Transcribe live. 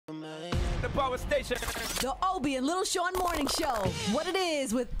the power station. The Obie and Little Shawn Morning Show. What it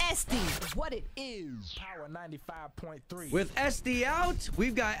is with Estee. What it is. Power 95.3. With Estee out,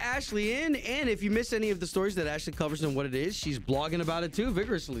 we've got Ashley in, and if you miss any of the stories that Ashley covers on What It Is, she's blogging about it too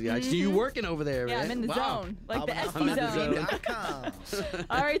vigorously. I see you working over there, Yeah, man. I'm in the zone, like the Estee zone.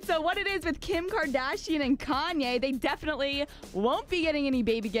 All All right, so what it is with Kim Kardashian and Kanye, they definitely won't be getting any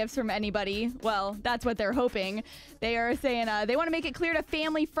baby gifts from anybody. Well, that's what they're hoping. They are saying they want to make it clear to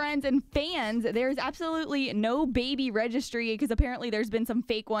family, friends, and fans there's absolutely no baby registry because apparently there's been some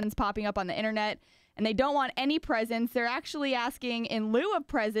fake ones popping up on the internet, and they don't want any presents. They're actually asking, in lieu of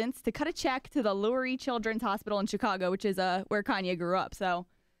presents, to cut a check to the Lurie Children's Hospital in Chicago, which is where Kanye grew up. So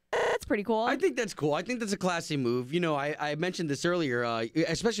that's pretty cool. I think that's cool. I think that's a classy move. You know, I mentioned this earlier,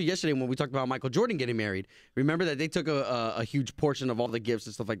 especially yesterday when we talked about Michael Jordan getting married. Remember that they took a huge portion of all the gifts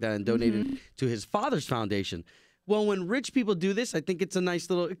and stuff like that and donated to his father's foundation. Well, when rich people do this, I think it's a nice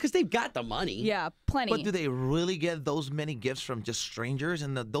little, because they've got the money. Yeah, plenty. But do they really get those many gifts from just strangers?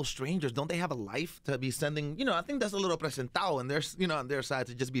 And those strangers, don't they have a life to be sending? You know, I think that's a little presentado, and there's, you know, on their side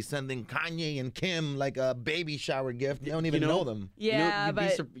to just be sending Kanye and Kim like a baby shower gift. You don't even know them. Yeah, you'd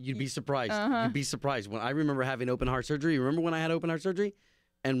but you'd be surprised. You'd be surprised. When I remember having open heart surgery. Remember when I had open heart surgery,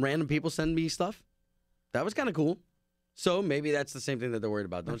 and random people send me stuff? That was kind of cool. So maybe that's the same thing that they're worried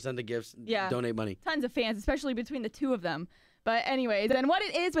about. Don't send the gifts. Yeah. Donate money. Tons of fans, especially between the two of them. But anyways, and what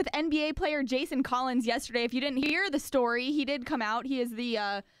it is with NBA player Jason Collins yesterday, if you didn't hear the story, he did come out. He is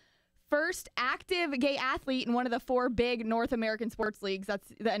the first active gay athlete in one of the 4 big North American sports leagues. That's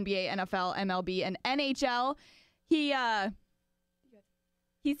the NBA, NFL, MLB, and NHL. He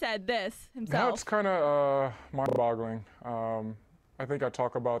said this himself. Yeah, it's kind of mind-boggling. I think I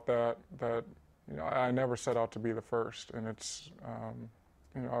talk about that you know, I never set out to be the first, and it's,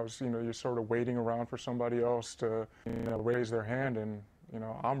 you know, you're sort of waiting around for somebody else to, you know, raise their hand, and, you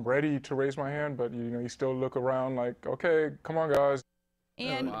know, I'm ready to raise my hand, but, you know, you still look around like, okay, come on, guys.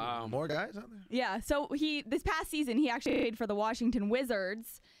 And Wow, more guys out there? yeah, so this past season, he actually played for the Washington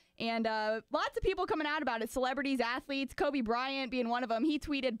Wizards. And lots of people coming out about it. Celebrities, athletes, Kobe Bryant being one of them. He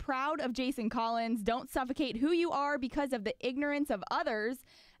tweeted, "Proud of Jason Collins. Don't suffocate who you are because of the ignorance of others."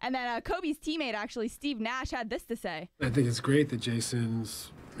 And then Kobe's teammate, actually, Steve Nash, had this to say. I think it's great that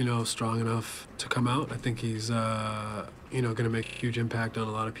Jason's, you know, strong enough to come out. I think he's, you know, going to make a huge impact on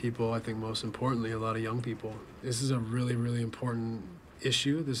a lot of people. I think most importantly, a lot of young people. This is a really, really important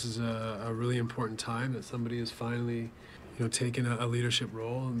issue. This is a really important time that somebody is finally, you know, taking a leadership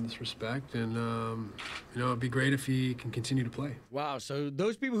role in this respect, and you know, it'd be great if he can continue to play. Wow, so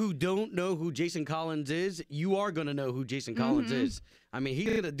those people who don't know who Jason Collins is, you are going to know who Jason Collins is. I mean, he's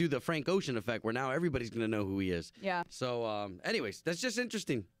going to do the Frank Ocean effect where now everybody's going to know who he is. Yeah. So, anyways, that's just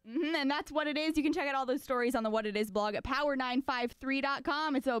interesting. And that's What It Is. You can check out all those stories on the What It Is blog at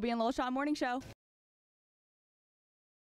power953.com. It's Obie and Lil Shawn Morning Show.